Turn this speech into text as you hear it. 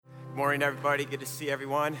Good morning, everybody. Good to see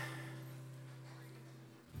everyone.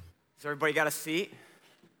 Has everybody got a seat?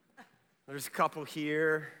 There's a couple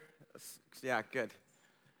here. Yeah, good.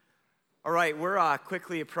 All right, we're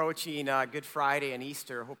quickly approaching Good Friday and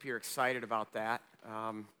Easter. Hope you're excited about that.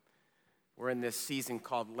 We're in this season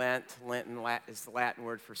called Lent. Lent is the Latin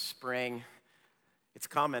word for spring. It's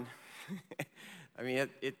coming. I mean,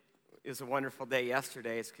 it was a wonderful day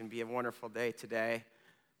yesterday. It's going to be a wonderful day today.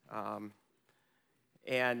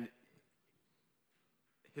 And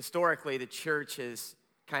historically, the church has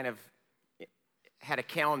kind of had a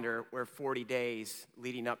calendar where 40 days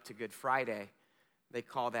leading up to Good Friday, they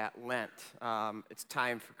call that Lent. It's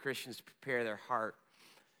time for Christians to prepare their heart.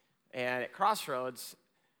 And at Crossroads,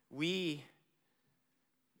 we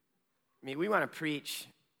want to preach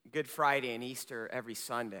Good Friday and Easter every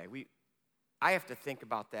Sunday. I have to think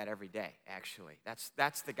about that every day, actually.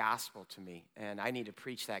 That's the gospel to me, and I need to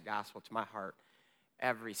preach that gospel to my heart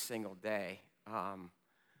every single day,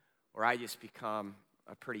 or I just become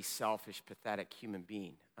a pretty selfish, pathetic human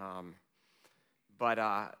being.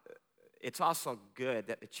 But it's also good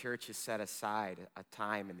that the church has set aside a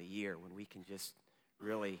time in the year when we can just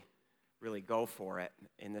really go for it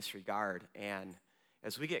in this regard. And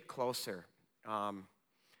as we get closer,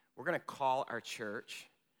 we're going to call our church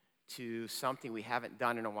to something we haven't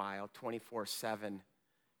done in a while, 24/7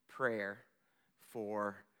 prayer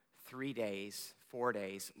for 4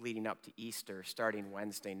 days leading up to Easter, starting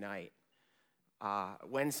Wednesday night.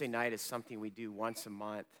 Wednesday night is something we do once a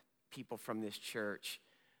month. People from this church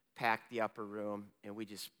pack the upper room, and we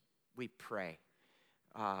pray.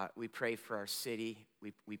 We pray for our city.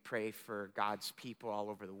 We pray for God's people all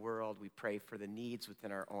over the world. We pray for the needs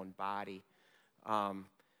within our own body.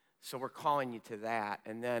 So we're calling you to that.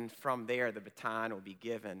 And then from there, the baton will be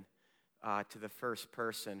given to the first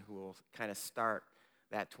person who will kind of start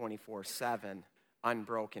that 24/7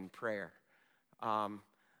 unbroken prayer. I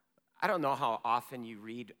don't know how often you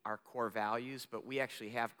read our core values, but we actually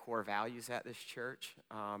have core values at this church.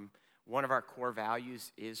 One of our core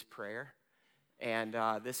values is prayer, and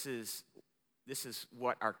this is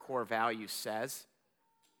what our core value says.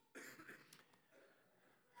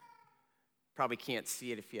 Probably can't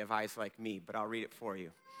see it if you have eyes like me, but I'll read it for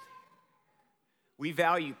you. We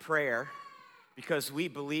value prayer because we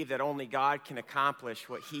believe that only God can accomplish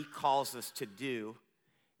what he calls us to do,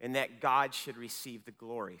 and that God should receive the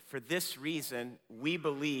glory. For this reason, we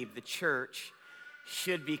believe the church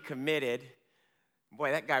should be committed.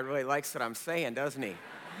 Boy, that guy really likes what I'm saying, doesn't he?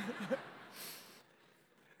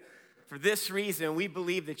 For this reason, we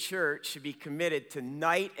believe the church should be committed to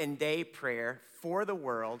night and day prayer for the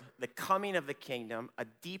world, the coming of the kingdom, a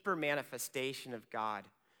deeper manifestation of God.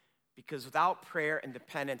 Because without prayer and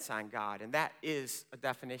dependence on God, and that is a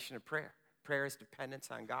definition of prayer. Prayer is dependence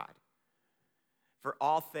on God. For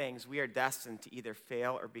all things, we are destined to either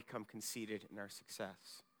fail or become conceited in our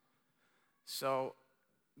success. So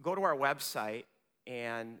go to our website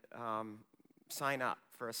and sign up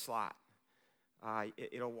for a slot.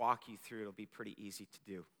 It'll walk you through. It'll be pretty easy to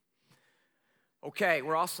do. Okay,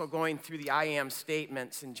 we're also going through the I am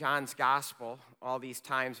statements in John's gospel, all these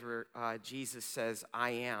times where Jesus says, I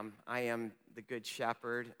am the good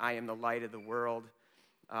shepherd, I am the light of the world,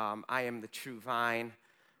 I am the true vine.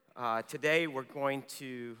 Today we're going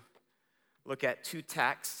to look at two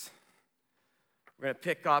texts. We're going to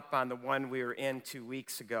pick up on the one we were in 2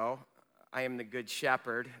 weeks ago, I am the good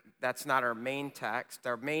shepherd. That's not our main text.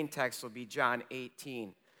 Our main text will be John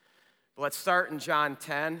 18. But let's start in John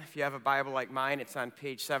 10. If you have a Bible like mine, it's on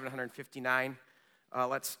page 759.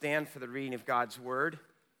 Let's stand for the reading of God's word.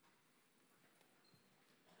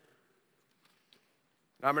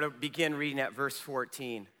 I'm going to begin reading at verse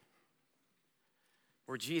 14,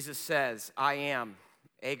 where Jesus says, I am,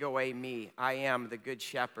 ego eimi, I am the good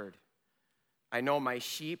shepherd. I know my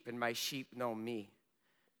sheep, and my sheep know me,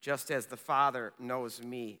 just as the Father knows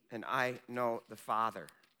me, and I know the Father.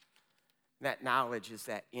 That knowledge is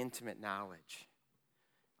that intimate knowledge.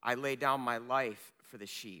 I lay down my life for the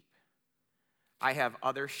sheep. I have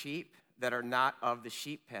other sheep that are not of the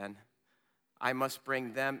sheep pen. I must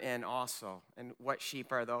bring them in also. And what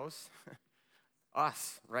sheep are those?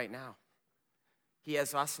 Us, right now. He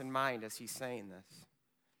has us in mind as he's saying this.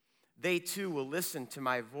 They too will listen to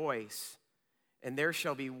my voice, and there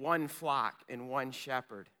shall be one flock and one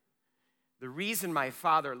shepherd. The reason my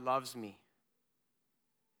Father loves me,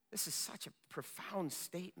 this is such a profound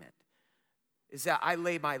statement, is that I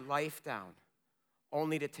lay my life down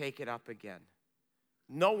only to take it up again.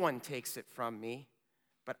 No one takes it from me,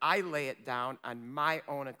 but I lay it down on my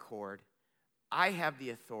own accord. I have the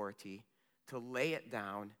authority to lay it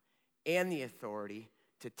down and the authority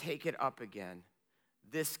to take it up again.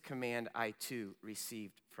 This command I too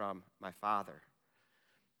received from my Father.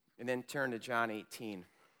 And then turn to John 18.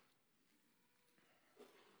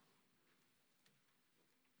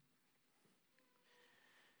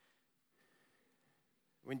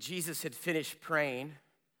 When Jesus had finished praying,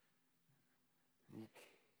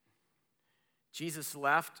 Jesus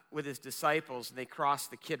left with his disciples, and they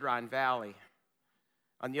crossed the Kidron Valley.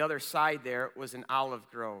 On the other side there was an olive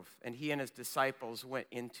grove, and he and his disciples went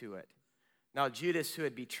into it. Now Judas, who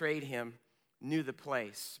had betrayed him, knew the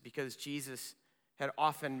place, because Jesus had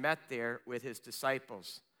often met there with his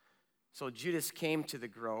disciples. So Judas came to the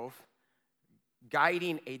grove,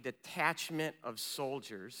 guiding a detachment of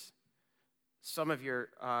soldiers. Some of your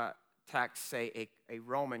texts say a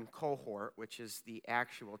Roman cohort, which is the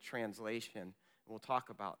actual translation. We'll talk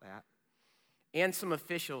about that. And some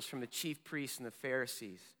officials from the chief priests and the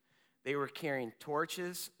Pharisees. They were carrying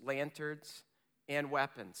torches, lanterns, and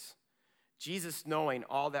weapons. Jesus, knowing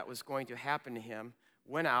all that was going to happen to him,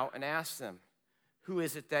 went out and asked them, "Who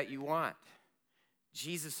is it that you want?"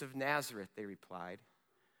 "Jesus of Nazareth," they replied.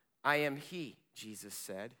 "I am he," Jesus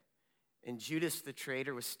said. And Judas the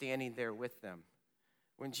traitor was standing there with them.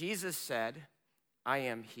 When Jesus said, "I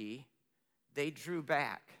am he," they drew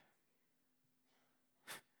back.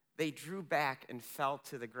 They drew back and fell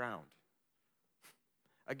to the ground.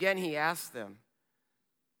 Again, he asked them,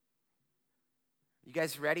 "You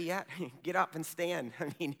guys ready yet? Get up and stand."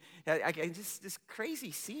 I mean, just this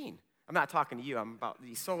crazy scene. I'm not talking to you. I'm about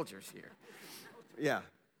these soldiers here. Yeah.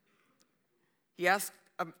 He asked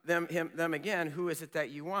them again, "Who is it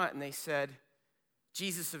that you want?" And they said,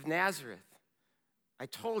 "Jesus of Nazareth." "I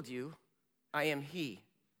told you, I am he,"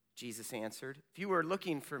 Jesus answered. "If you were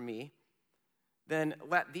looking for me, then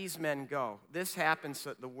let these men go." This happened so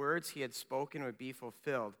that the words he had spoken would be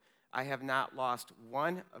fulfilled. "I have not lost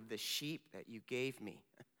one of the sheep that you gave me."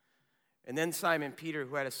 And then Simon Peter,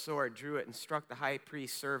 who had a sword, drew it and struck the high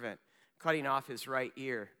priest's servant, cutting off his right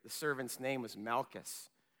ear. The servant's name was Malchus.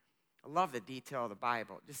 I love the detail of the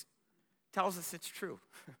Bible. It just tells us it's true.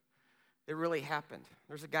 It really happened.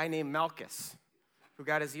 There's a guy named Malchus who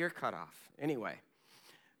got his ear cut off. Anyway,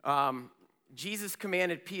 Jesus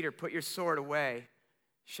commanded Peter, "Put your sword away.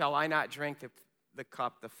 Shall I not drink the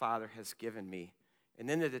cup the Father has given me?" And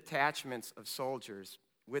then the detachments of soldiers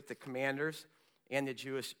with the commanders and the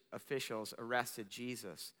Jewish officials arrested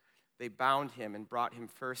Jesus. They bound him and brought him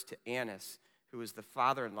first to Annas, who was the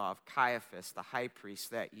father-in-law of Caiaphas, the high priest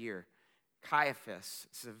that year. Caiaphas,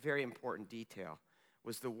 this is a very important detail,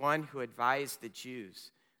 was the one who advised the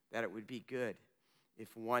Jews that it would be good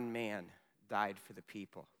if one man died for the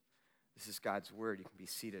people. This is God's word. You can be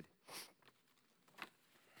seated.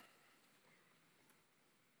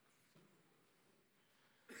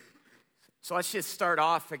 So let's just start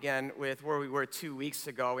off again with where we were 2 weeks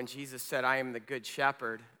ago when Jesus said, "I am the good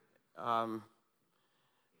shepherd."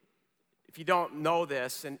 If you don't know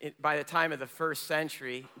this, by the time of the first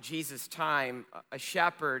century, Jesus' time, a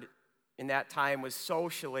shepherd in that time was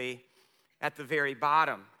socially at the very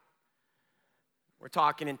bottom. We're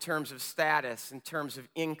talking in terms of status, in terms of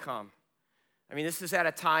income. I mean, this is at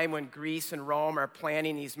a time when Greece and Rome are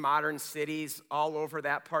planning these modern cities all over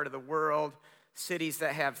that part of the world, cities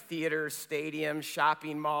that have theaters, stadiums,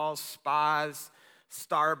 shopping malls, spas,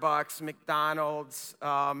 Starbucks, McDonald's.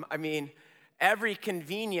 Every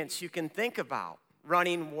convenience you can think about,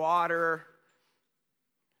 running water.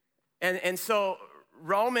 And so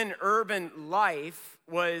Roman urban life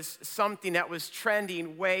was something that was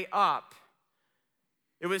trending way up.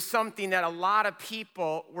 It was something that a lot of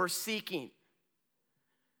people were seeking.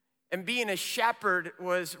 And being a shepherd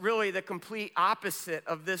was really the complete opposite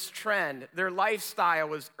of this trend. Their lifestyle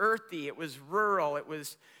was earthy, it was rural, it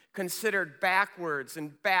was considered backwards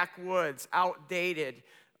and backwoods, outdated.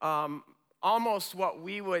 Almost what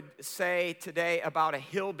we would say today about a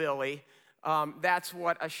hillbilly. That's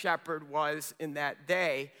what a shepherd was in that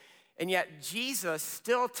day. And yet Jesus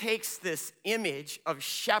still takes this image of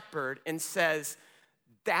shepherd and says,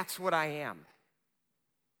 "That's what I am,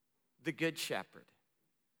 the good shepherd."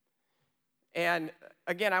 And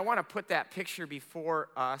again, I want to put that picture before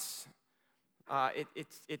us.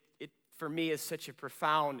 It for me is such a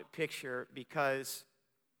profound picture because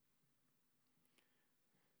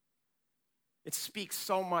it speaks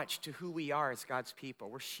so much to who we are as God's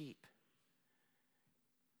people. We're sheep.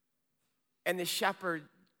 And the shepherd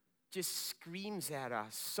just screams at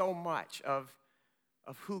us so much of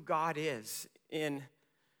who God is. In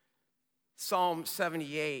Psalm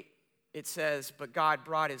 78, it says, "But God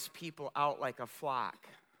brought his people out like a flock."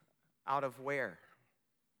 Out of where?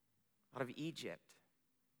 Out of Egypt.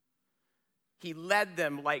 He led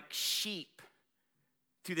them like sheep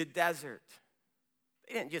through the desert.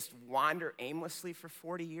 They didn't just wander aimlessly for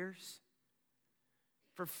 40 years.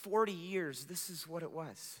 For 40 years, this is what it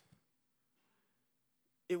was.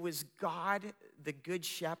 It was God, the Good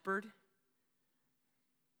Shepherd,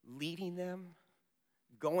 leading them,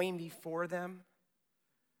 going before them.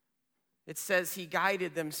 It says he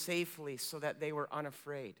guided them safely so that they were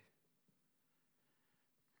unafraid.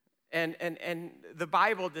 And the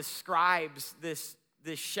Bible describes this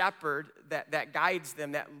shepherd that guides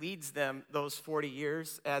them, that leads them those 40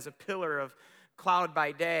 years as a pillar of cloud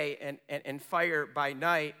by day and fire by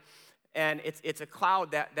night. And it's a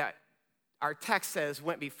cloud that our text says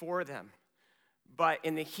went before them. But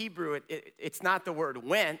in the Hebrew, it's not the word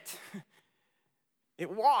went. It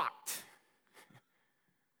walked.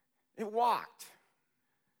 It walked.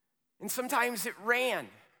 And sometimes it ran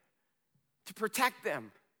to protect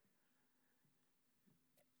them.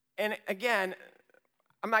 And again,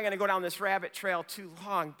 I'm not going to go down this rabbit trail too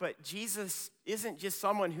long, but Jesus isn't just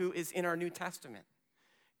someone who is in our New Testament.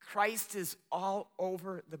 Christ is all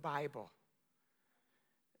over the Bible.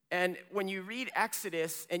 And when you read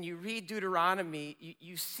Exodus and you read Deuteronomy,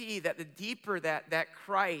 you see that the deeper that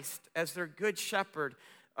Christ, as their good shepherd,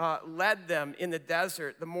 led them in the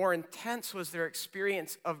desert, the more intense was their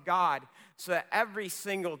experience of God. So that every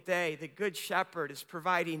single day, the good shepherd is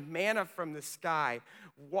providing manna from the sky,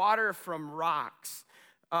 water from rocks.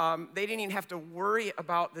 They didn't even have to worry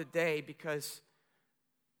about the day because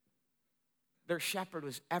their shepherd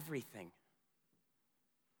was everything.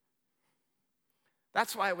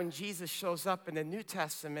 That's why when Jesus shows up in the New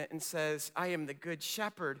Testament and says, I am the good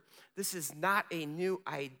shepherd, this is not a new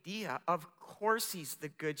idea. Of course he's the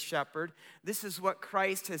good shepherd. This is what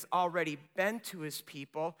Christ has already been to his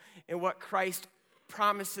people and what Christ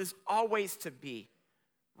promises always to be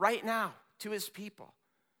right now to his people.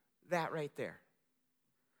 That right there.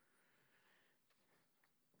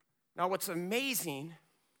 Now what's amazing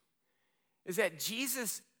is that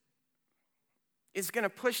Jesus is going to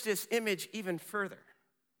push this image even further.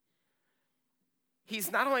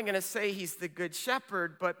 He's not only going to say he's the good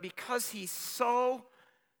shepherd, but because he's so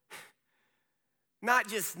not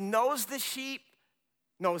just knows the sheep,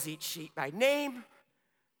 knows each sheep by name,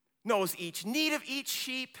 knows each need of each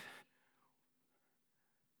sheep,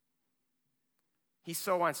 he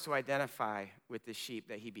so wants to identify with the sheep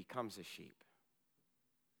that he becomes a sheep.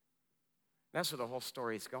 That's where the whole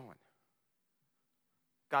story is going.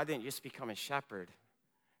 God didn't just become a shepherd.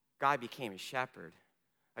 God became a shepherd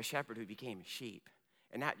who became a sheep.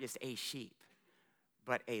 And not just a sheep,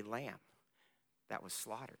 but a lamb that was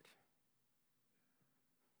slaughtered.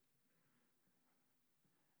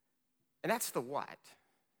 And that's the what.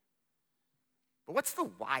 But what's the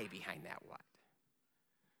why behind that what?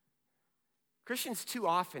 Christians too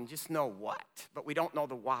often just know what, but we don't know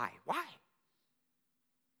the why. Why?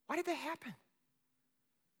 Why did that happen?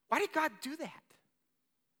 Why did God do that?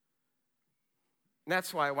 And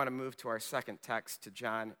that's why I want to move to our second text, to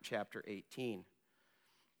John chapter 18.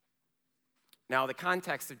 Now, the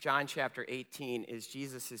context of John chapter 18 is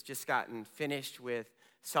Jesus has just gotten finished with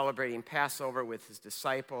celebrating Passover with his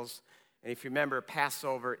disciples. And if you remember,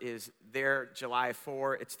 Passover is their July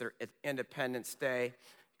 4. It's their Independence Day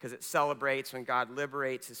because it celebrates when God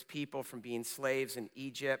liberates his people from being slaves in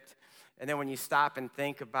Egypt. And then when you stop and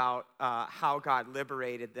think about how God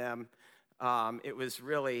liberated them, it was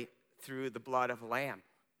really through the blood of a lamb.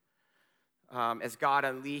 As God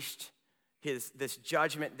unleashed this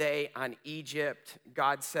judgment day on Egypt,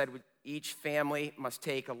 God said each family must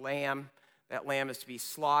take a lamb. That lamb is to be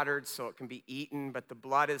slaughtered so it can be eaten, but the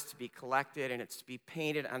blood is to be collected and it's to be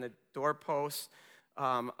painted on the doorposts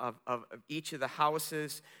of each of the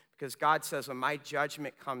houses, because God says when my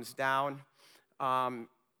judgment comes down,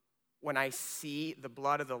 when I see the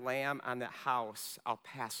blood of the lamb on the house, I'll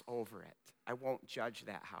pass over it. I won't judge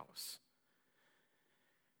that house.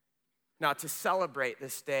 Now, to celebrate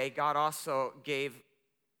this day, God also gave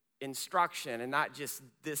instruction, and not just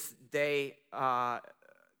this day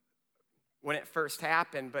when it first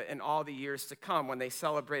happened, but in all the years to come. When they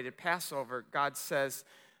celebrated Passover, God says,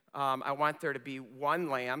 I want there to be one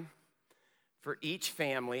lamb for each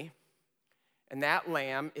family, and that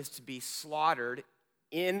lamb is to be slaughtered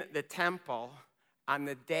in the temple on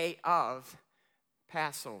the day of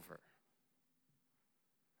Passover.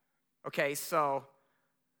 Okay, so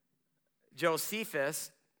Josephus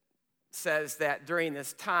says that during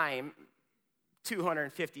this time,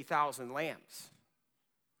 250,000 lambs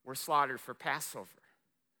were slaughtered for Passover.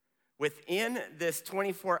 Within this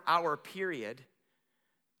 24-hour period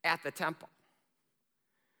at the temple.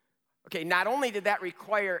 Okay, not only did that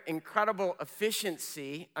require incredible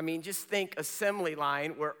efficiency, I mean, just think assembly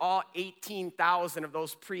line where all 18,000 of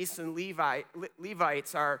those priests and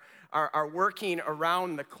Levites are working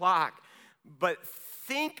around the clock, but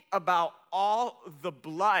think about all the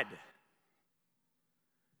blood.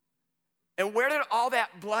 And where did all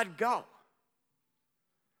that blood go?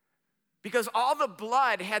 Because all the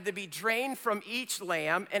blood had to be drained from each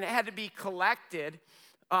lamb, and it had to be collected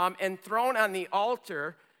and thrown on the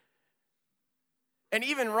altar. And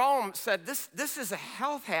even Rome said, this is a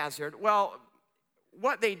health hazard. Well,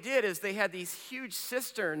 what they did is they had these huge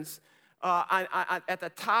cisterns at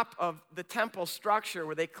the top of the temple structure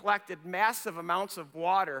where they collected massive amounts of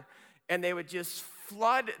water, and they would just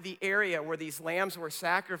flood the area where these lambs were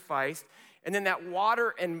sacrificed, and then that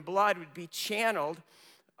water and blood would be channeled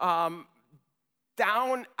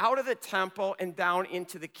down out of the temple and down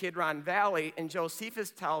into the Kidron Valley. And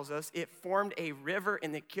Josephus tells us it formed a river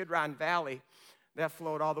in the Kidron Valley that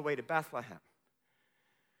flowed all the way to Bethlehem.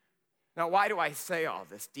 Now, why do I say all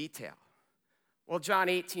this detail? Well, John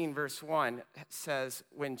 18, verse 1 says,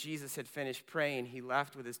 when Jesus had finished praying, he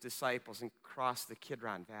left with his disciples and crossed the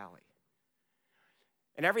Kidron Valley.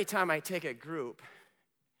 And every time I take a group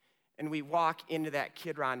and we walk into that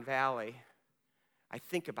Kidron Valley, I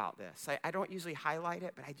think about this. I don't usually highlight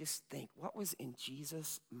it, but I just think, what was in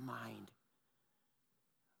Jesus' mind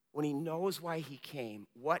when he knows why he came,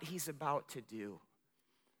 what he's about to do,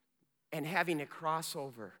 and having to cross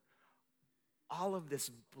over all of this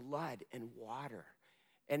blood and water?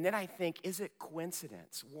 And then I think, is it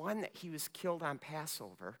coincidence? One, that he was killed on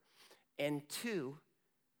Passover, and two,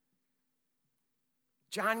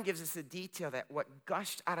 John gives us a detail that what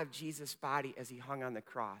gushed out of Jesus' body as he hung on the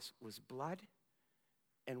cross was blood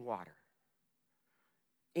and water.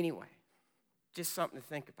 Anyway, just something to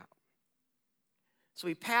think about. So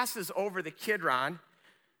he passes over the Kidron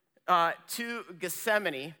to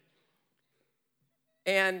Gethsemane,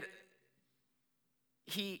 and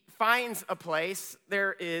he finds a place.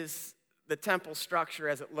 There is the temple structure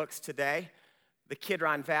as it looks today. The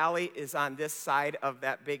Kidron Valley is on this side of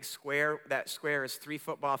that big square. That square is 3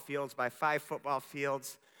 football fields by 5 football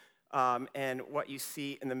fields. And what you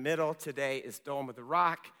see in the middle today is Dome of the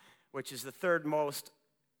Rock, which is the third most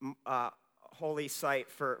holy site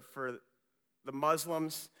for the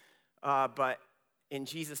Muslims, but in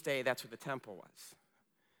Jesus' day, that's where the temple was.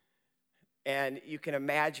 And you can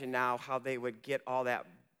imagine now how they would get all that,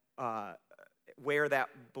 where that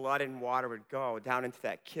blood and water would go down into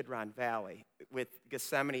that Kidron Valley, with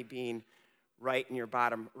Gethsemane being right in your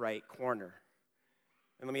bottom right corner.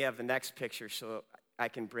 And let me have the next picture so I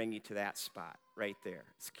can bring you to that spot right there.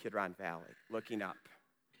 It's Kidron Valley, looking up.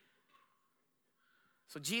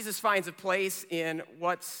 So Jesus finds a place in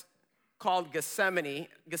what's called Gethsemane.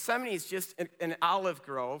 Gethsemane is just an olive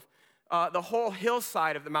grove. The whole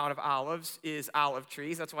hillside of the Mount of Olives is olive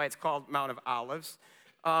trees. That's why it's called Mount of Olives.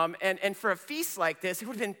 And for a feast like this, it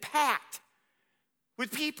would have been packed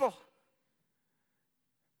with people.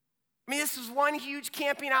 I mean, this was one huge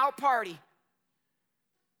camping out party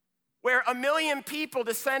where 1 million people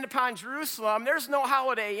descend upon Jerusalem. There's no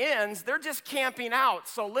holiday inns. They're just camping out.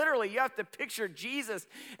 So literally, you have to picture Jesus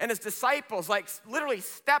and his disciples like literally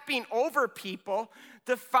stepping over people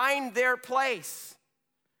to find their place.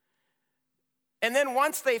 And then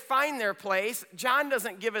once they find their place, John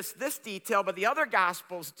doesn't give us this detail, but the other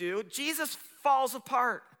Gospels do. Jesus falls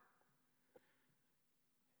apart.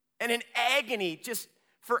 And in agony, just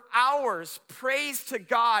for hours, prays to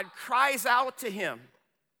God, cries out to him.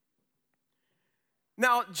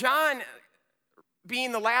 Now, John,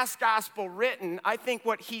 being the last gospel written, I think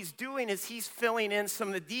what he's doing is he's filling in some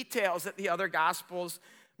of the details that the other gospels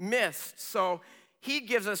missed. So he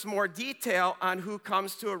gives us more detail on who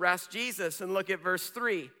comes to arrest Jesus. And look at verse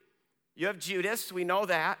 3. You have Judas, we know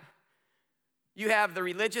that. You have the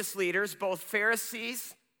religious leaders, both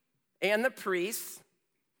Pharisees and the priests.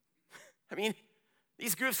 I mean,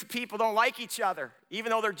 these groups of people don't like each other, even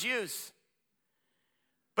though they're Jews.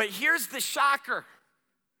 But here's the shocker.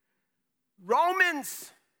 Romans.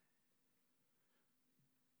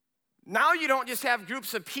 Now you don't just have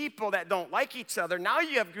groups of people that don't like each other. Now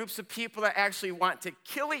you have groups of people that actually want to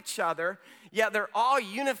kill each other, yet they're all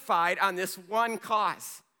unified on this one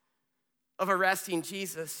cause of arresting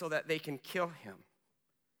Jesus so that they can kill him.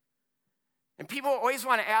 And people always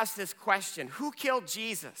want to ask this question, who killed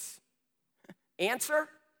Jesus? Answer?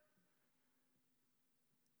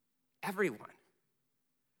 Everyone.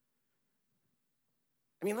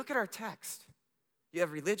 I mean, look at our text. You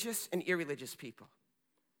have religious and irreligious people.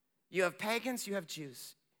 You have pagans, you have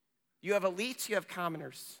Jews. You have elites, you have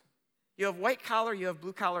commoners. You have white collar, you have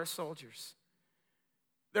blue collar soldiers.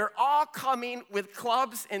 They're all coming with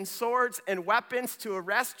clubs and swords and weapons to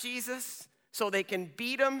arrest Jesus so they can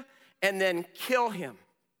beat him and then kill him.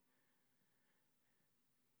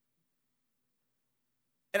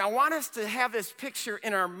 And I want us to have this picture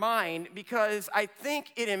in our mind because I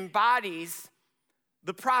think it embodies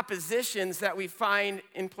the propositions that we find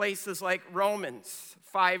in places like Romans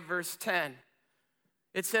 5, verse 10.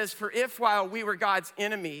 It says, "For if while we were God's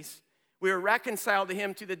enemies, we were reconciled to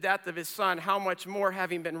him through the death of his son, how much more,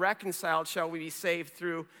 having been reconciled, shall we be saved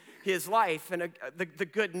through his life?" And the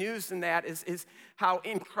good news in that is how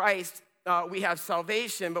in Christ we have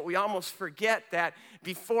salvation, but we almost forget that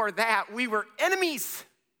before that we were enemies.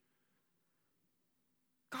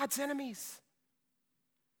 God's enemies.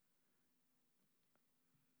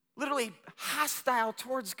 Literally hostile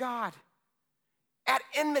towards God, at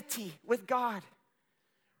enmity with God.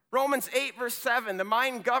 Romans 8, verse 7, "The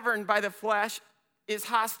mind governed by the flesh is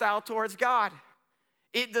hostile towards God.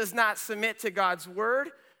 It does not submit to God's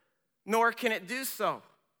word, nor can it do so."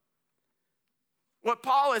 What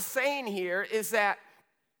Paul is saying here is that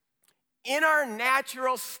in our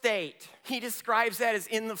natural state, he describes that as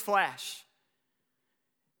in the flesh.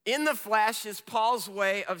 In the flesh is Paul's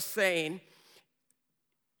way of saying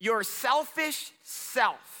your selfish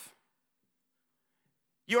self,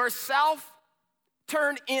 your self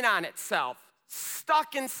turned in on itself,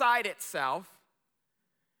 stuck inside itself,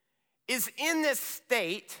 is in this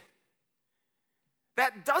state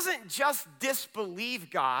that doesn't just disbelieve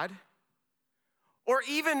God or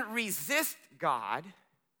even resist God.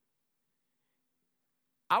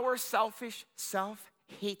 Our selfish self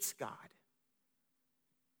hates God.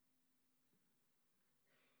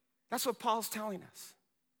 That's what Paul's telling us.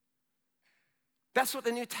 That's what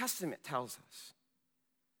the New Testament tells us.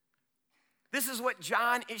 This is what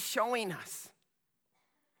John is showing us.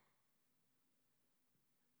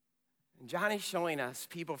 And John is showing us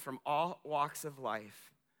people from all walks of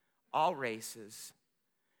life, all races,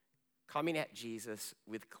 coming at Jesus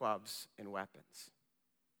with clubs and weapons.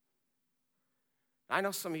 I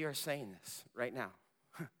know some of you are saying this right now.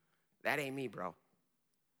 That ain't me, bro.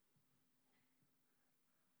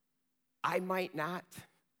 I might not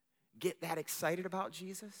get that excited about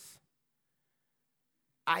Jesus.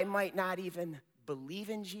 I might not even believe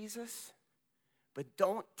in Jesus, but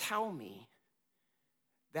don't tell me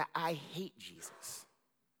that I hate Jesus.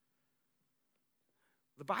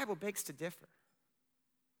 The Bible begs to differ.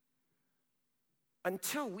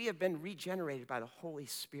 Until we have been regenerated by the Holy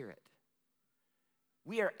Spirit,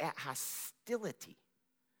 we are at hostility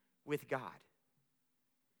with God.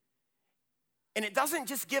 And it doesn't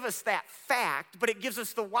just give us that fact, but it gives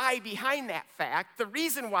us the why behind that fact. The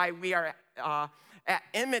reason why we are at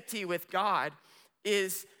enmity with God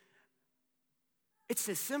is it's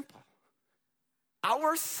this simple.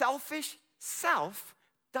 Our selfish self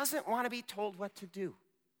doesn't want to be told what to do.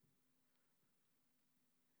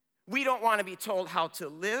 We don't want to be told how to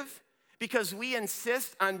live because we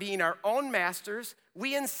insist on being our own masters.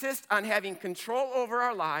 We insist on having control over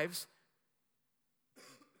our lives.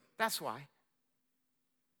 That's why.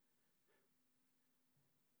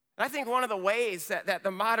 I think one of the ways that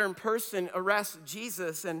the modern person arrests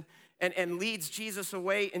Jesus and leads Jesus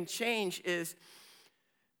away in change is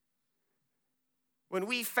when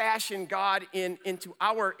we fashion God into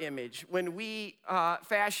our image, when we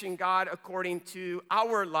fashion God according to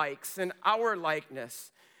our likes and our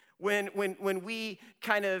likeness, when we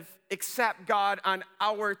kind of accept God on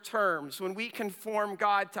our terms, when we conform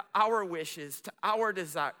God to our wishes, to our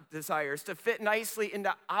desires, to fit nicely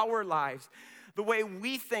into our lives, the way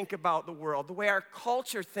we think about the world, the way our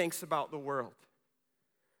culture thinks about the world.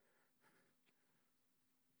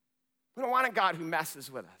 We don't want a God who messes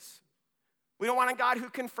with us. We don't want a God who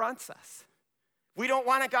confronts us. We don't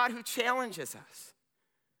want a God who challenges us.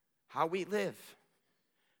 How we live,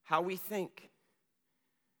 how we think.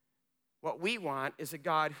 What we want is a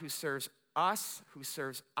God who serves us, who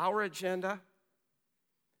serves our agenda,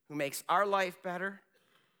 who makes our life better,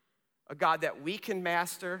 a God that we can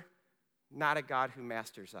master, not a God who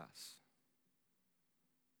masters us.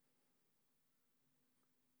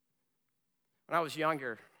 When I was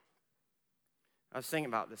younger, I was thinking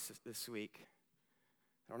about this week.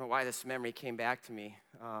 I don't know why this memory came back to me,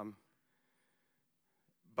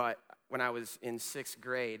 but when I was in 6th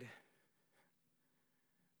grade,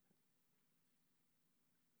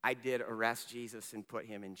 I did arrest Jesus and put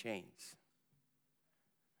him in chains.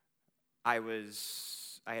 I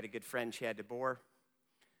had a good friend, Chad DeBoer.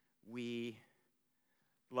 We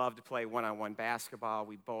loved to play one-on-one basketball.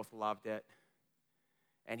 We both loved it.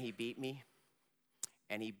 And he beat me,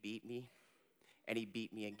 and he beat me, and he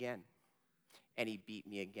beat me again, and he beat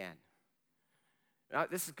me again. Now,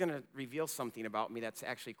 this is going to reveal something about me that's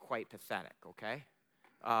actually quite pathetic, okay?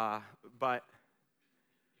 But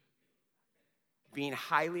being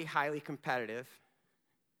highly, highly competitive,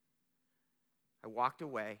 I walked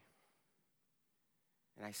away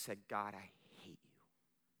and I said, God, I hate you.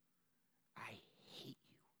 I hate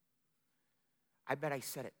you. I bet I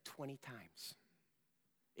said it 20 times.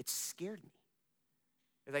 It scared me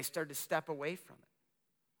as I started to step away from it.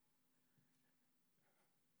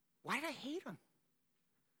 Why did I hate him?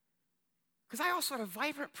 Because I also had a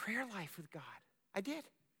vibrant prayer life with God. I did.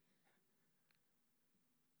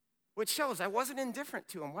 Which shows I wasn't indifferent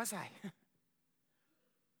to him, was I?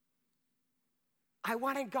 I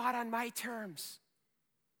wanted God on my terms.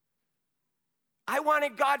 I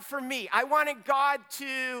wanted God for me. I wanted God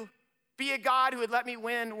to be a God who would let me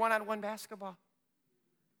win one-on-one basketball.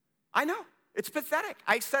 I know, it's pathetic.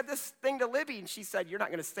 I said this thing to Libby, and she said, you're not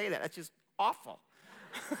going to say that. That's just awful.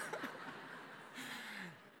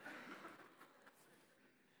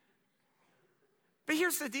 But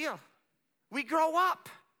here's the deal. We grow up,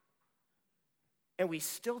 and we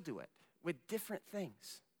still do it with different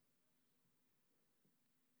things.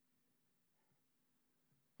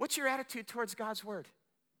 What's your attitude towards God's word?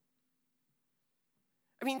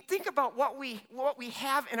 I mean, think about what we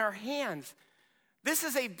have in our hands. This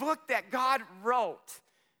is a book that God wrote.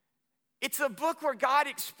 It's a book where God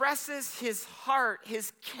expresses his heart,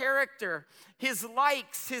 his character, his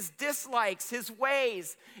likes, his dislikes, his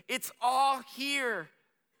ways. It's all here.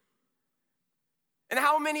 And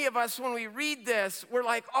how many of us, when we read this, we're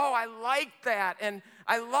like, oh, I like that, and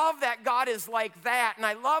I love that God is like that, and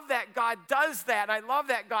I love that God does that, and I love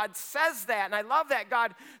that God says that, and I love that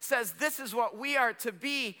God says this is what we are to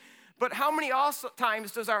be. But how many also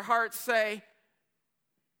times does our heart say,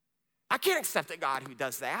 I can't accept a God who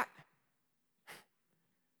does that.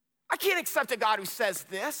 I can't accept a God who says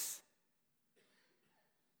this.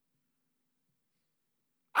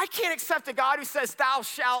 I can't accept a God who says, thou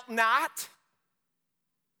shalt not.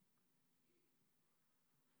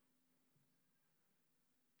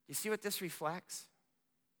 You see what this reflects?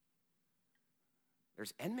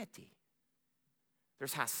 There's enmity.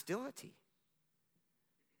 There's hostility.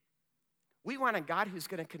 We want a God who's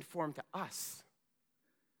going to conform to us,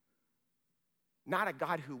 not a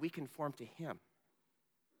God who we conform to him.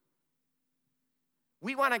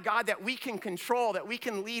 We want a God that we can control, that we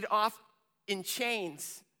can lead off in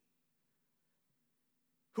chains,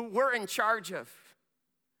 who we're in charge of,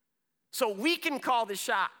 so we can call the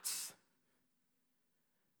shots.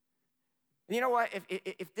 And you know what?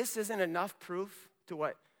 If this isn't enough proof to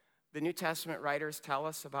what the New Testament writers tell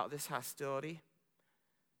us about this hostility,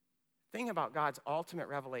 think about God's ultimate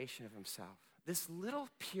revelation of himself. This little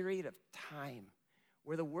period of time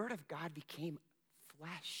where the Word of God became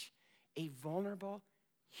flesh, a vulnerable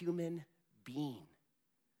human being.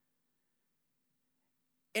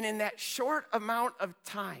 And in that short amount of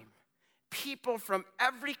time, people from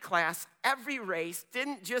every class, every race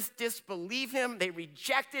didn't just disbelieve him, they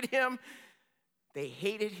rejected him, they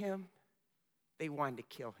hated him, they wanted to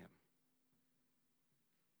kill him.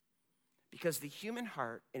 Because the human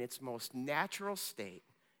heart, in its most natural state,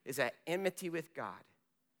 is at enmity with God.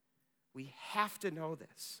 We have to know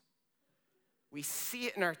this. We see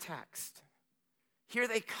it in our text. Here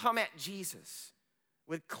they come at Jesus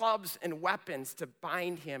with clubs and weapons to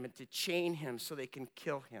bind him and to chain him so they can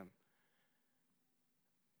kill him.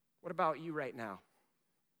 What about you right now?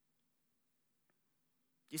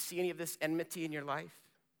 Do you see any of this enmity in your life?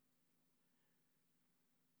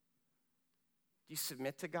 Do you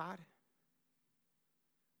submit to God?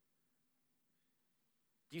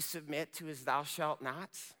 Do you submit to his thou shalt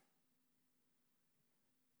nots?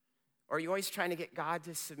 Or are you always trying to get God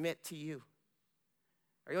to submit to you?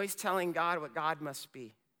 Are you always telling God what God must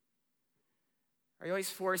be? Are you always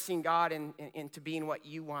forcing God into being what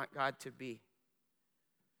you want God to be?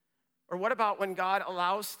 Or what about when God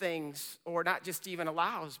allows things, or not just even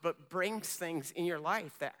allows, but brings things in your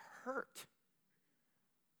life that hurt?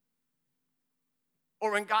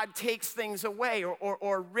 Or when God takes things away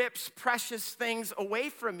or rips precious things away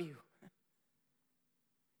from you?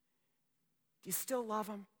 Do you still love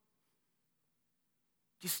him?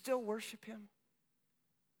 Do you still worship him?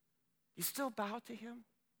 Do you still bow to him?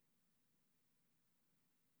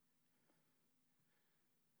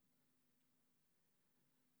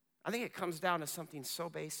 I think it comes down to something so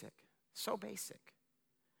basic, so basic.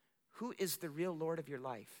 Who is the real Lord of your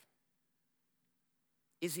life?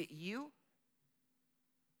 Is it you?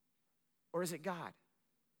 Or is it God?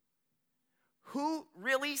 Who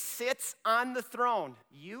really sits on the throne?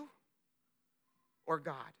 You or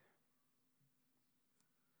God?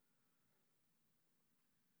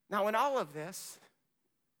 Now, in all of this,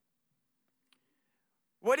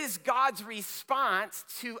 What is God's response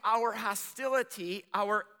to our hostility,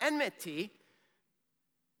 our enmity?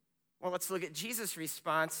 Well, let's look at Jesus'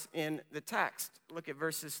 response in the text. Look at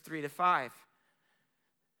verses 3-5.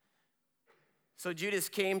 So Judas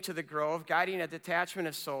came to the grove, guiding a detachment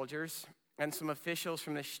of soldiers and some officials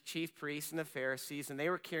from the chief priests and the Pharisees, and they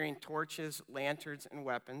were carrying torches, lanterns, and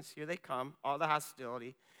weapons. Here they come, all the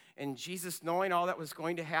hostility. And Jesus, knowing all that was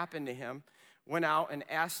going to happen to him, went out and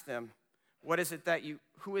asked them, who is it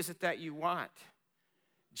that you want?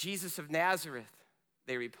 Jesus of Nazareth,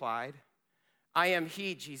 they replied. I am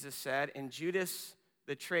he, Jesus said, and Judas,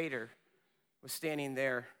 the traitor, was standing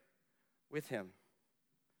there with him.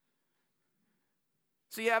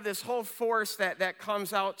 So you have this whole force that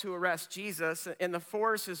comes out to arrest Jesus, and the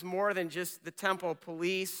force is more than just the temple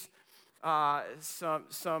police,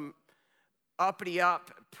 some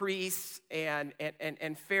uppity-up priests and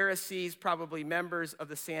Pharisees, probably members of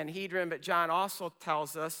the Sanhedrin, but John also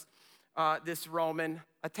tells us this Roman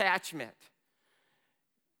attachment.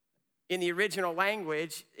 In the original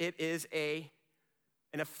language, it is an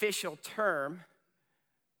official term,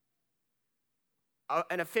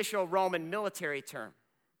 an official Roman military term.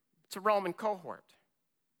 It's a Roman cohort.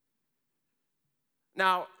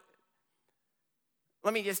 Now,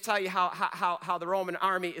 let me just tell you how the Roman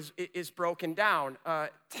army is broken down.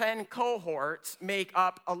 10 cohorts make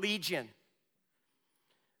up a legion.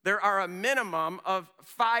 There are a minimum of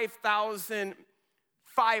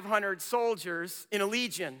 5,500 soldiers in a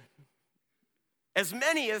legion. As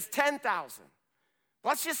many as 10,000.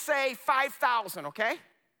 Let's just say 5,000, okay?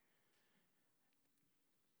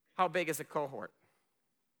 How big is a cohort?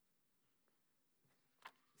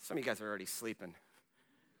 Some of you guys are already sleeping.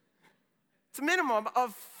 It's a minimum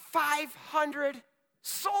of 500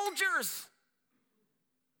 soldiers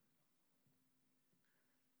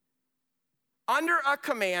under a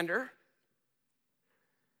commander.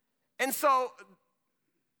 And so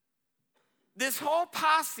this whole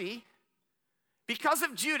posse, because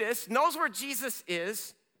of Judas, knows where Jesus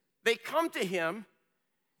is. They come to him.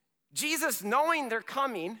 Jesus, knowing they're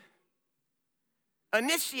coming,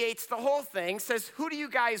 initiates the whole thing, says, who do you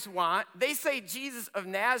guys want? They say Jesus of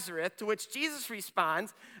Nazareth, to which Jesus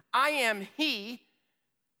responds, I am he.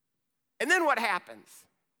 And then what happens?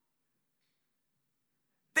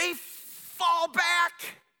 They fall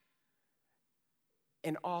back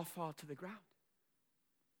and all fall to the ground.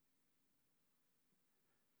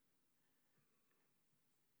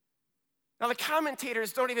 Now, the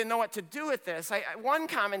commentators don't even know what to do with this. One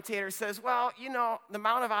commentator says, well, you know, the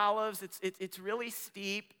Mount of Olives, it's really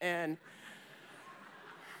steep, and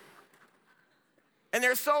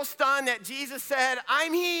they're so stunned that Jesus said,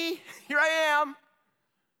 I'm he, here I am.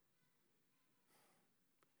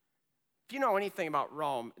 If you know anything about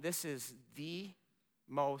Rome, this is the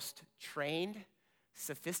most trained,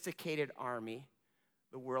 sophisticated army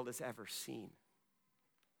the world has ever seen.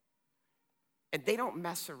 And they don't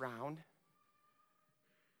mess around.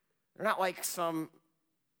 They're not like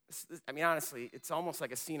honestly, it's almost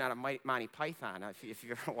like a scene out of Monty Python, if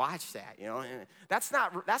you've ever watched that, you know. That's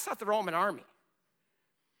not the Roman army.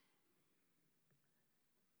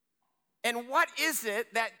 And what is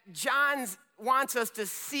it that John wants us to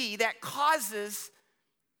see that causes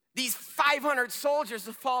these 500 soldiers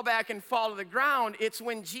to fall back and fall to the ground? It's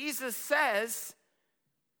when Jesus says,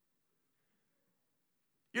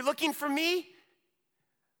 you're looking for me?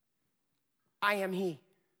 I am he.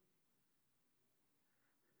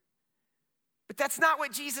 But that's not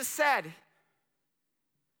what Jesus said.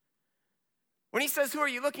 When he says, who are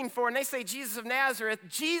you looking for? And they say, Jesus of Nazareth,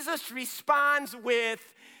 Jesus responds with,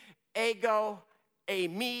 ego,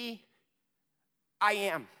 eimi, I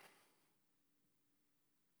am.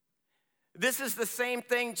 This is the same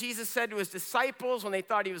thing Jesus said to his disciples when they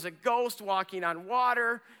thought he was a ghost walking on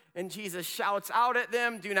water. And Jesus shouts out at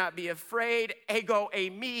them, do not be afraid, ego,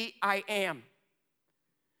 eimi, I am.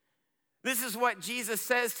 This is what Jesus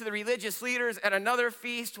says to the religious leaders at another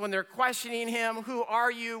feast when they're questioning him, who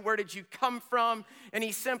are you, where did you come from? And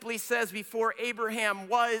he simply says, before Abraham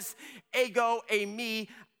was, ego, eimi,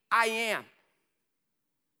 I am.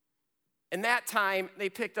 And that time, they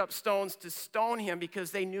picked up stones to stone him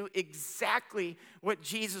because they knew exactly what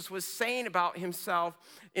Jesus was saying about himself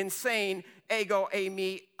in saying, ego,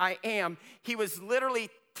 eimi, I am. He was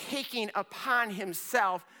literally taking upon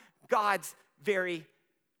himself God's very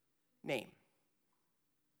name.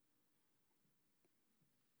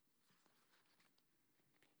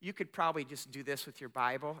 You could probably just do this with your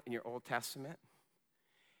Bible in your Old Testament.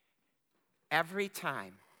 Every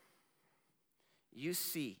time you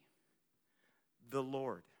see the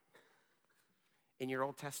Lord in your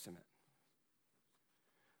Old Testament,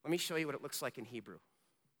 let me show you what it looks like in Hebrew.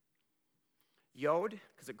 Yod,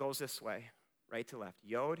 because it goes this way, right to left.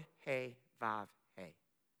 Yod, He, Vav, He.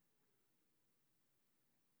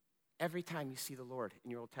 Every time you see the Lord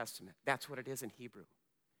in your Old Testament, that's what it is in Hebrew. Do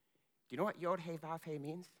you know what Yod, He, Vav, He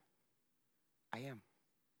means? I am.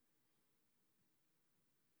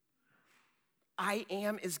 I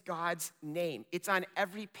am is God's name. It's on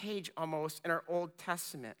every page almost in our Old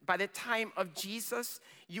Testament. By the time of Jesus,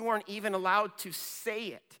 you weren't even allowed to say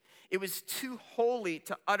it. It was too holy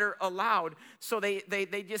to utter aloud. So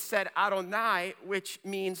they just said Adonai, which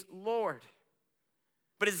means Lord.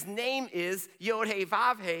 But his name is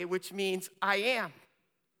Yod-Heh-Vav-Heh, which means I am.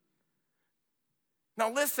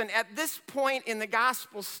 Now listen, at this point in the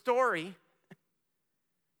gospel story,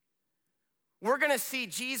 we're going to see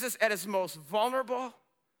Jesus at his most vulnerable,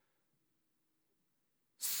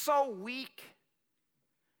 so weak.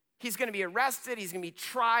 He's going to be arrested, he's going to be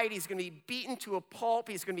tried, he's going to be beaten to a pulp,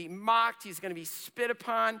 he's going to be mocked, he's going to be spit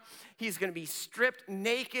upon, he's going to be stripped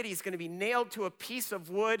naked, he's going to be nailed to a piece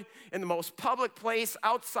of wood in the most public place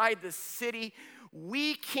outside the city.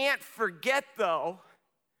 We can't forget, though,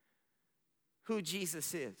 who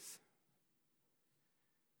Jesus is.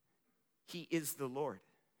 He is the Lord,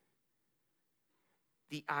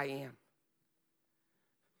 the I am.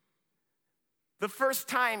 The first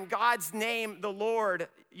time God's name, the Lord,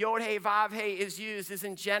 Yod-Heh-Vav-Heh, is used is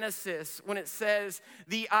in Genesis when it says,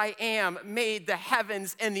 the I am made the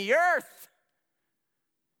heavens and the earth.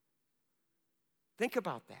 Think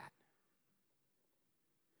about that.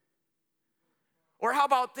 Or how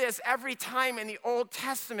about this? Every time in the Old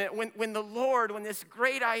Testament, when the Lord, when this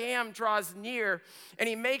great I am draws near and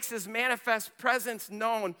he makes his manifest presence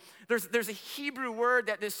known, there's a Hebrew word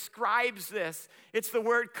that describes this. It's the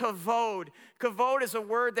word kavod. Kavod is a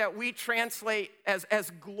word that we translate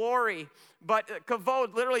as glory, but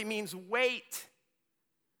kavod literally means weight.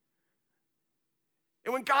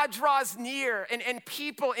 And when God draws near and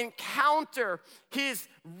people encounter his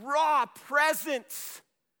raw presence,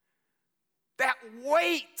 that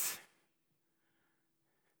weight,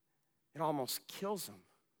 it almost kills him.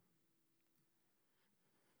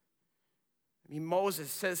 I mean,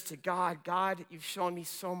 Moses says to God, God, you've shown me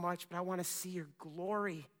so much, but I want to see your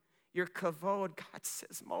glory, your kavod. God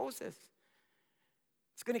says, Moses,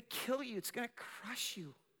 it's going to kill you. It's going to crush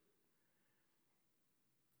you.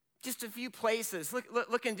 Just a few places.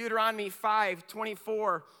 Look in Deuteronomy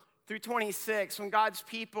 5:24 through 26, when God's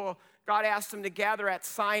people, God asked them to gather at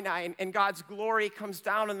Sinai, and God's glory comes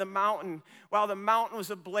down on the mountain. While the mountain was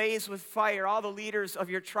ablaze with fire, all the leaders of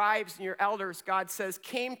your tribes and your elders, God says,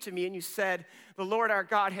 came to me, and you said, the Lord our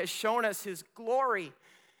God has shown us his glory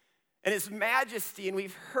and his majesty, and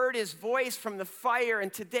we've heard his voice from the fire,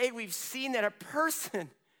 and today we've seen that a person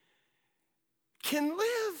can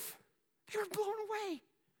live. They were blown away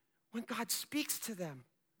when God speaks to them.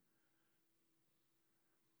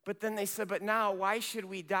 But then they said, but now, why should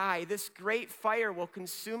we die? This great fire will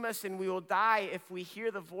consume us, and we will die if we hear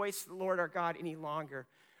the voice of the Lord our God any longer.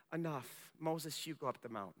 Enough. Moses, you go up the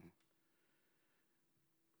mountain.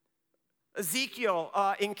 Ezekiel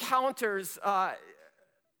encounters,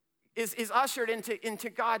 is ushered into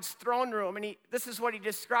God's throne room, and this is what he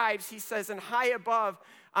describes. He says, and high above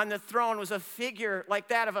on the throne was a figure like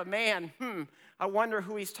that of a man. I wonder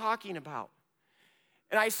who he's talking about.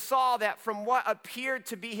 And I saw that from what appeared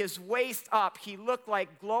to be his waist up, he looked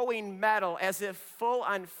like glowing metal as if full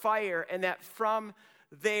on fire, and that from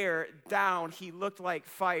there down, he looked like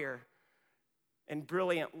fire and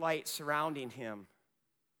brilliant light surrounding him.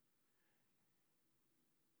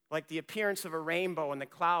 Like the appearance of a rainbow in the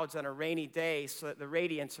clouds on a rainy day, so that the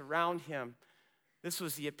radiance around him, this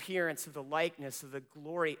was the appearance of the likeness of the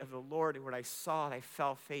glory of the Lord. And when I saw it, I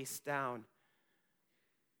fell face down,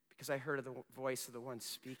 because I heard the voice of the one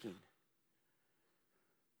speaking.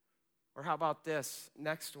 Or how about this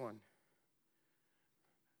next one?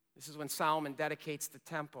 This is when Solomon dedicates the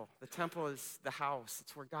temple. The temple is the house.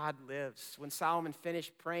 It's where God lives. When Solomon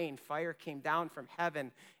finished praying, fire came down from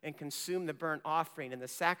heaven and consumed the burnt offering and the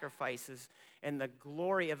sacrifices, and the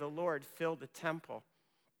glory of the Lord filled the temple.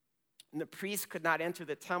 And the priests could not enter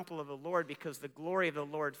the temple of the Lord because the glory of the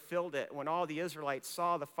Lord filled it. When all the Israelites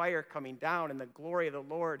saw the fire coming down and the glory of the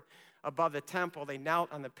Lord above the temple, they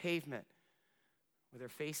knelt on the pavement with their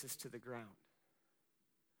faces to the ground.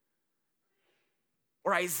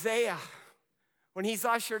 Or Isaiah, when he's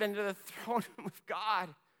ushered into the throne room of God,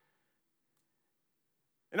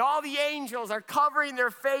 and all the angels are covering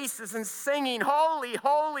their faces and singing, holy,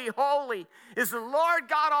 holy, holy is the Lord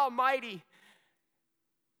God Almighty.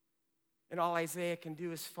 And all Isaiah can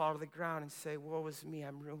do is fall to the ground and say, woe is me,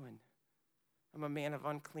 I'm ruined. I'm a man of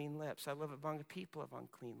unclean lips. I live among a people of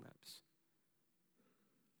unclean lips.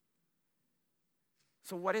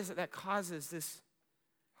 So what is it that causes this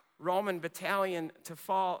Roman battalion to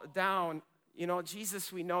fall down? You know,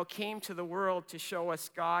 Jesus, we know, came to the world to show us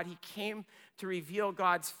God. He came to reveal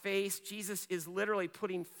God's face. Jesus is literally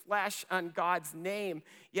putting flesh on God's name.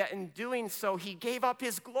 Yet in doing so, he gave up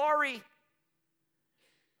his glory.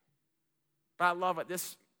 But I love what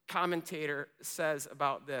this commentator says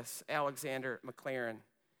about this, Alexander McLaren.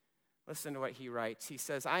 Listen to what he writes. He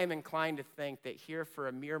says, I am inclined to think that here for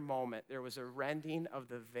a mere moment there was a rending of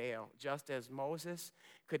the veil, just as Moses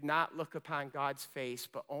could not look upon God's face,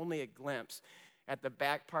 but only a glimpse at the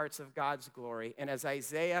back parts of God's glory. And as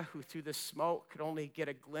Isaiah, who through the smoke could only get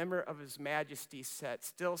a glimmer of his majesty,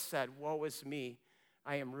 still said, woe is me,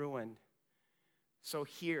 I am ruined. So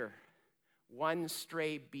here, one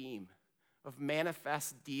stray beam of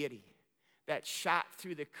manifest deity that shot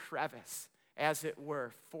through the crevice, as it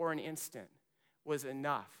were, for an instant, was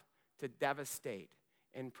enough to devastate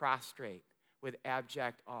and prostrate with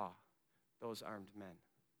abject awe those armed men.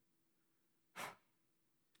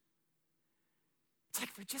 It's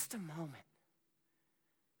like for just a moment,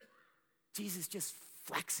 Jesus just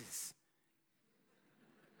flexes.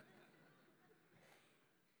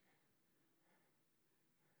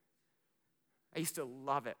 I used to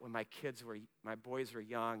love it when my boys were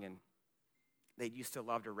young, and they used to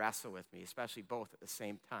love to wrestle with me, especially both at the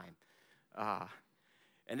same time.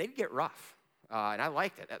 And they'd get rough. And I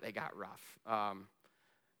liked it that they got rough.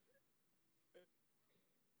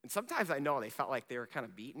 And sometimes I know they felt like they were kind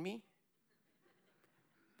of beating me.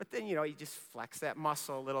 But then, you just flex that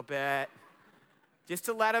muscle a little bit just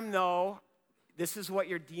to let them know this is what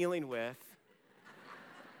you're dealing with.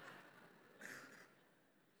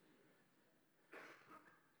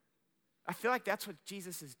 I feel like that's what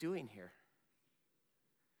Jesus is doing here.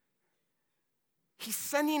 He's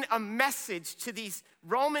sending a message to these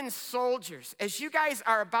Roman soldiers. As you guys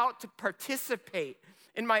are about to participate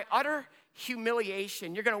in my utter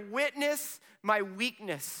humiliation, you're going to witness my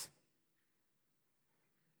weakness.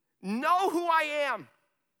 Know who I am.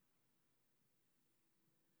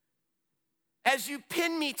 As you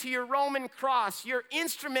pin me to your Roman cross, your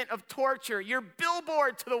instrument of torture, your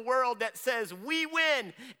billboard to the world that says, we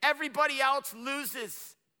win, everybody else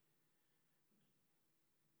loses.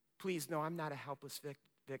 Please know I'm not a helpless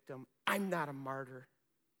victim. I'm not a martyr.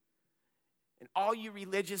 And all you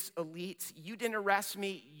religious elites, you didn't arrest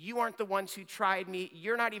me. You aren't the ones who tried me.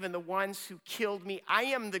 You're not even the ones who killed me. I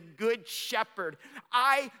am the good shepherd.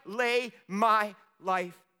 I lay my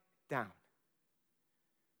life down.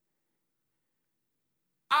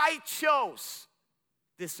 I chose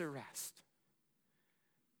this arrest.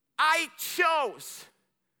 I chose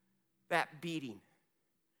that beating.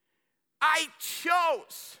 I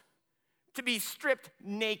chose to be stripped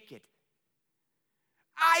naked.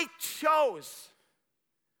 I chose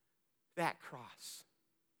that cross.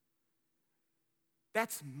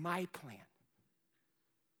 That's my plan,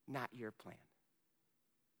 not your plan.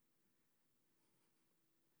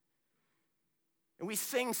 And we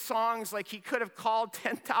sing songs like he could have called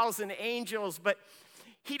 10,000 angels, but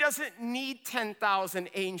he doesn't need 10,000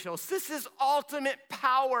 angels. This is ultimate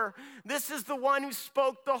power. This is the one who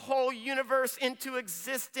spoke the whole universe into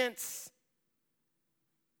existence.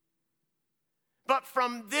 But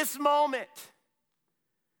from this moment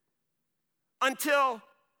until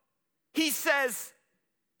he says,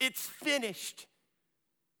 it's finished,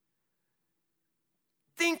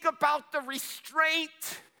 think about the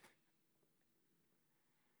restraint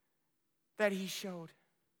that he showed.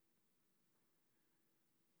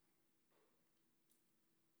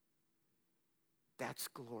 That's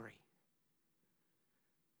glory.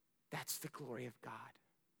 That's the glory of God.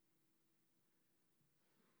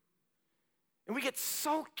 And we get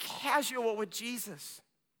so casual with Jesus.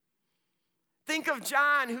 Think of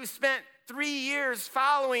John, who spent 3 years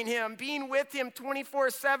following him, being with him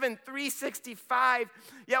 24/7, 365.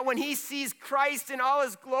 Yet when he sees Christ in all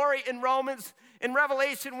his glory in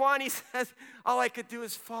Revelation 1, he says, all I could do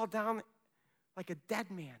is fall down like a dead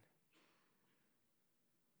man.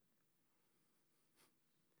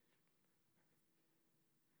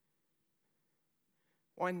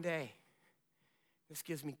 One day, this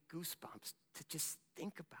gives me goosebumps to just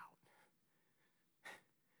think about.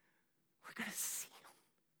 We're going to see him.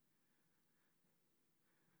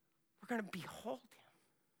 We're going to behold him.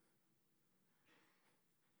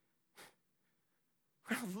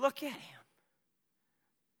 We're going to look at him.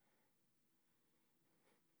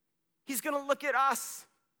 He's going to look at us.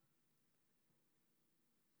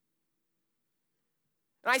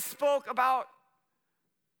 And I spoke about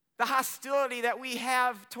the hostility that we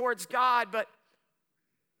have towards God, but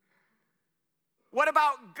what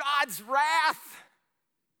about God's wrath?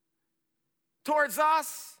 towards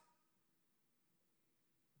us.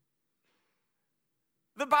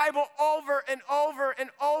 The Bible over and over and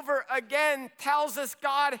over again tells us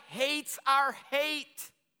God hates our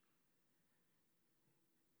hate.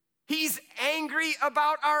 He's angry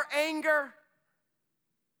about our anger.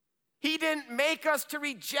 He didn't make us to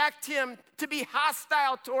reject him, to be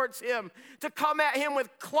hostile towards him, to come at him with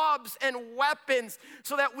clubs and weapons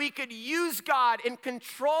so that we could use God and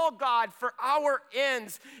control God for our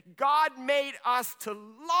ends. God made us to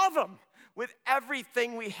love him with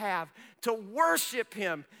everything we have, to worship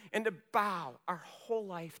him and to bow our whole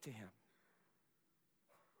life to him.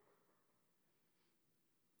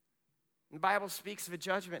 The Bible speaks of a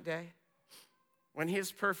judgment day when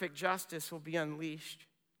his perfect justice will be unleashed,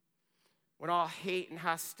 when all hate and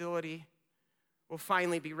hostility will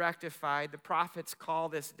finally be rectified. The prophets call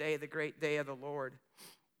this day the great day of the Lord.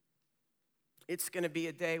 It's going to be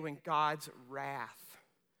a day when God's wrath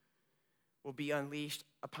will be unleashed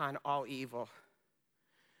upon all evil.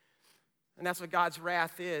 And that's what God's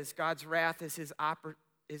wrath is. God's wrath is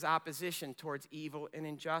his opposition towards evil and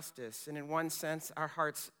injustice. And in one sense, our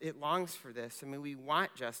hearts, it longs for this. I mean, we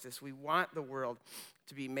want justice. We want the world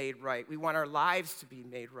to be made right. We want our lives to be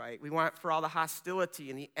made right. We want for all the hostility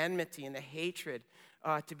and the enmity and the hatred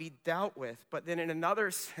to be dealt with. But then in another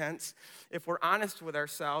sense, if we're honest with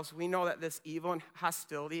ourselves, we know that this evil and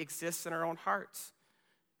hostility exists in our own hearts,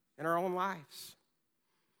 in our own lives.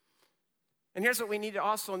 And here's what we need to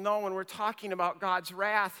also know when we're talking about God's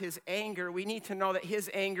wrath, his anger. We need to know that his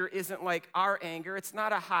anger isn't like our anger. It's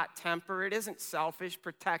not a hot temper. It isn't selfish,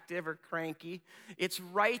 protective, or cranky. It's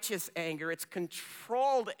righteous anger. It's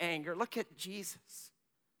controlled anger. Look at Jesus.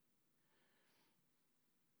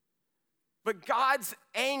 But God's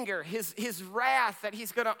anger, his wrath that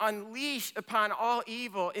he's going to unleash upon all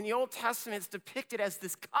evil, in the Old Testament, it's depicted as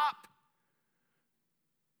this cup.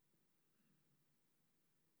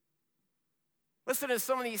 Listen to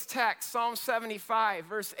some of these texts. Psalm 75,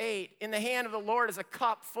 verse 8. In the hand of the Lord is a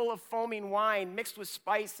cup full of foaming wine mixed with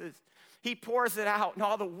spices. He pours it out, and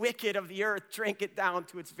all the wicked of the earth drink it down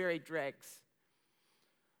to its very dregs.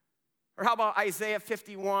 Or how about Isaiah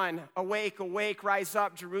 51? Awake, awake, rise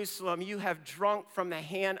up, Jerusalem. You have drunk from the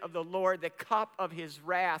hand of the Lord the cup of his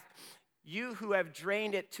wrath. You who have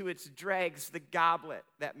drained it to its dregs, the goblet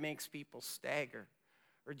that makes people stagger.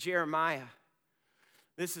 Or Jeremiah.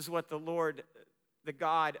 This is what the Lord, the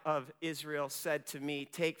God of Israel, said to me,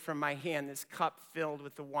 take from my hand this cup filled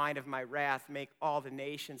with the wine of my wrath. Make all the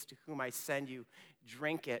nations to whom I send you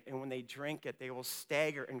drink it. And when they drink it, they will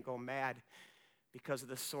stagger and go mad because of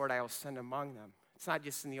the sword I will send among them. It's not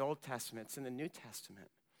just in the Old Testament, it's in the New Testament.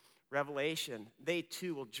 Revelation, they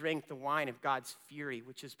too will drink the wine of God's fury,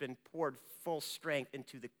 which has been poured full strength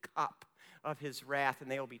into the cup of his wrath,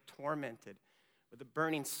 and they will be tormented with the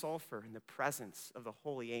burning sulfur in the presence of the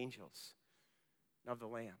holy angels of the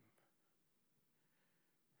Lamb.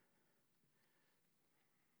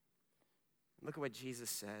 Look at what Jesus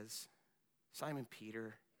says. Simon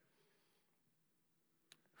Peter,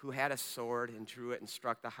 who had a sword and drew it and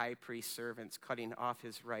struck the high priest's servants, cutting off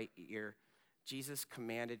his right ear, Jesus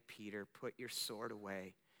commanded Peter, put your sword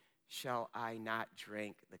away. Shall I not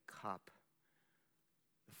drink the cup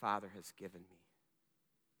the Father has given me?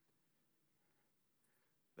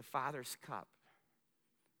 The Father's cup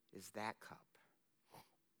is that cup.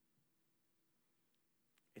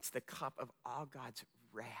 It's the cup of all God's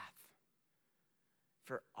wrath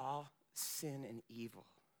for all sin and evil.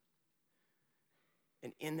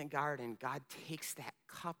 And in the garden, God takes that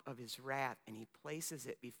cup of his wrath and he places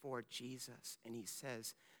it before Jesus. And he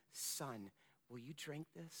says, son, will you drink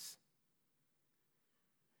this?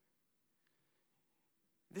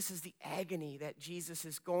 This is the agony that Jesus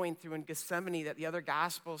is going through in Gethsemane that the other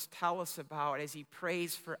Gospels tell us about as he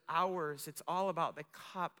prays for hours. It's all about the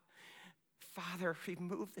cup. Father,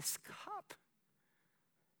 remove this cup.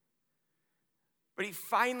 But he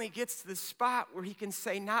finally gets to the spot where he can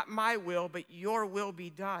say, not my will, but your will be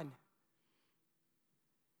done.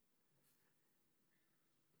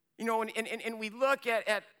 You know, and we look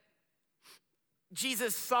at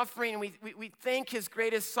Jesus' suffering, and we think his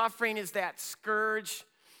greatest suffering is that scourge,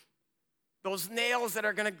 those nails that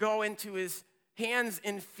are going to go into his hands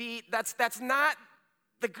and feet. That's not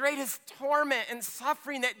the greatest torment and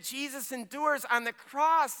suffering that Jesus endures on the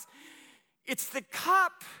cross. It's the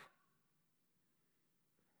cup.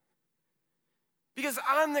 Because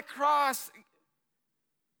on the cross,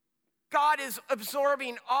 God is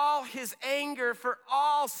absorbing all his anger for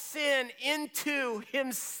all sin into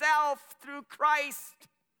himself through Christ.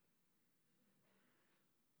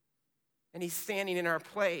 And he's standing in our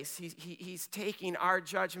place. He's taking our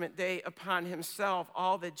judgment day upon himself.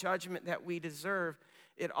 All the judgment that we deserve,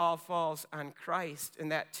 it all falls on Christ.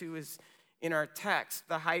 And that too is in our text.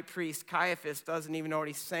 The high priest Caiaphas doesn't even know what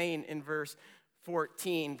he's saying in verse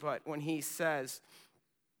 14, but when he says,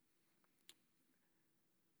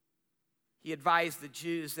 he advised the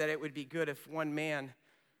Jews that it would be good if one man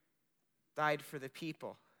died for the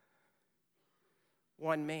people.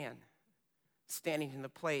 One man standing in the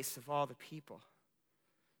place of all the people.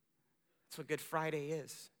 That's what Good Friday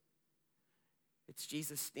is. It's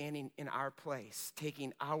Jesus standing in our place,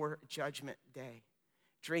 taking our judgment day,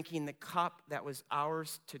 drinking the cup that was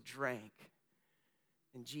ours to drink.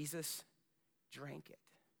 And Jesus drank it.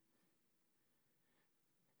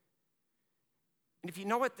 And if you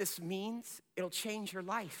know what this means, it'll change your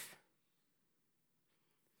life.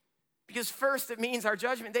 Because first, it means our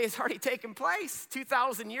judgment day has already taken place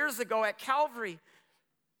 2,000 years ago at Calvary.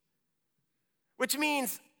 Which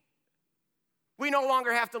means we no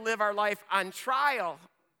longer have to live our life on trial.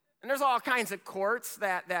 And there's all kinds of courts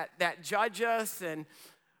that judge us.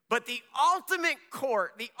 But the ultimate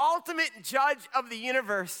court, the ultimate judge of the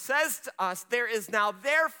universe says to us, there is now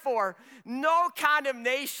therefore no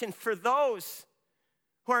condemnation for those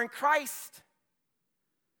who are in Christ.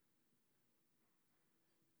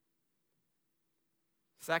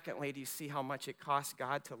 Secondly, do you see how much it cost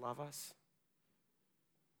God to love us?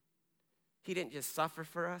 He didn't just suffer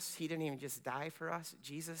for us. He didn't even just die for us.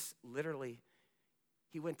 Jesus literally,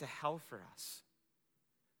 he went to hell for us.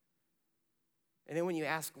 And then when you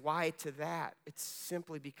ask why to that, it's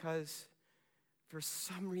simply because for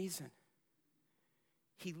some reason,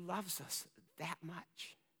 he loves us that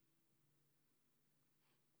much.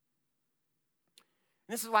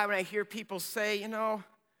 And this is why when I hear people say,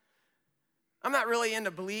 I'm not really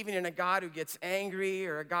into believing in a God who gets angry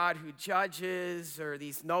or a God who judges or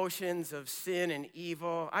these notions of sin and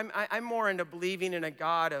evil. I'm more into believing in a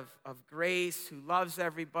God of grace who loves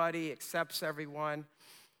everybody, accepts everyone.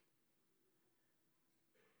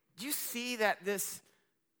 Do you see that this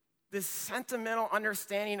sentimental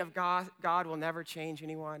understanding of God will never change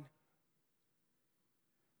anyone?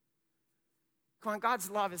 Come on,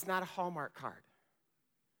 God's love is not a Hallmark card.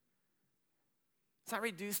 It's not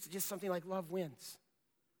reduced to just something like love wins.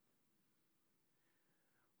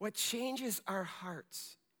 What changes our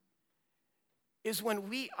hearts is when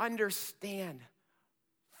we understand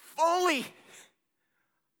fully,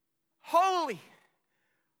 holy,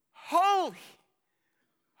 holy,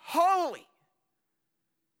 holy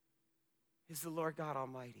is the Lord God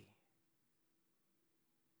Almighty.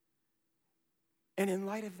 And in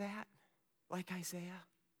light of that, like Isaiah,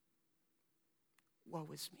 woe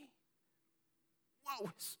is me.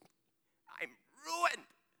 Woe is me. I'm ruined.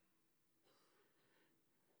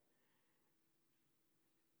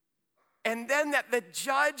 And then that the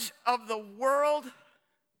judge of the world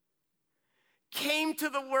came to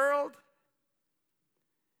the world,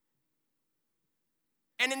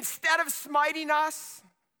 and instead of smiting us,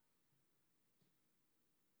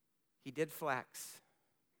 he did flex,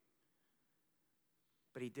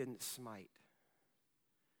 but he didn't smite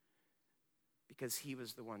because he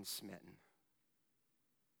was the one smitten.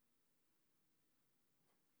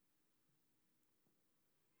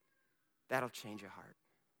 That'll change a heart.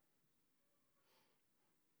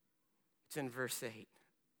 It's in verse 8.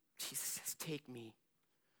 Jesus says, take me,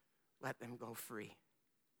 let them go free.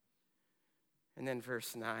 And then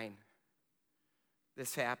verse 9,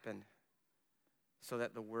 this happened so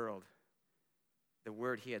that the word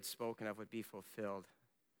he had spoken of would be fulfilled.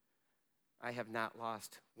 I have not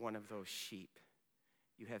lost one of those sheep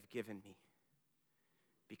you have given me,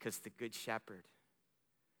 because the good shepherd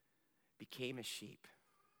became a sheep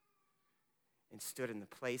and stood in the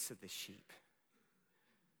place of the sheep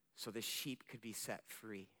so the sheep could be set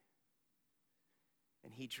free.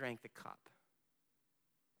 And he drank the cup.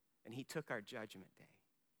 And he took our judgment day.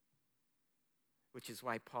 Which is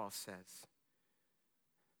why Paul says,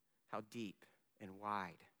 how deep and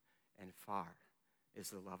wide and far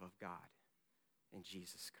is the love of God in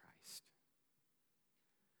Jesus Christ.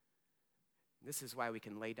 This is why we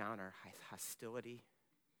can lay down our hostility,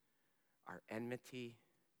 our enmity,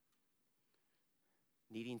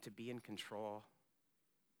 needing to be in control,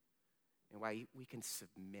 and why we can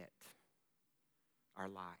submit our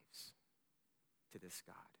lives to this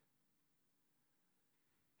God.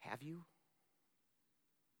 Have you?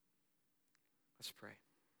 Let's pray.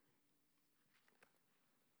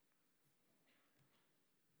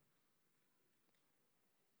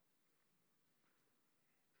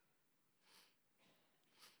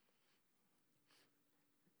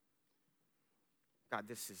 God,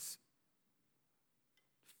 this is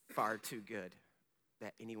far too good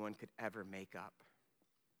that anyone could ever make up.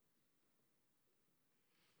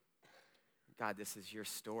 God, this is your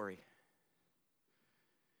story.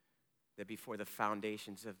 That before the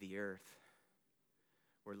foundations of the earth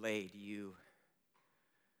were laid, you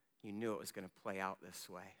knew it was going to play out this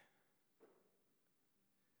way.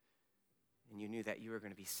 And you knew that you were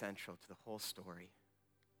going to be central to the whole story.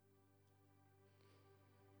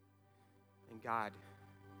 And God,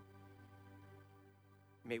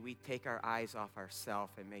 may we take our eyes off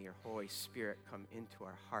ourselves, and may your Holy Spirit come into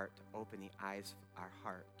our heart to open the eyes of our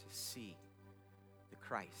heart to see the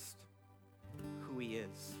Christ, who he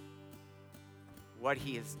is, what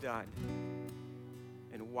he has done,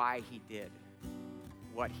 and why he did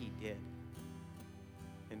what he did,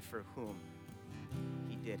 and for whom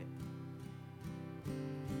he did it.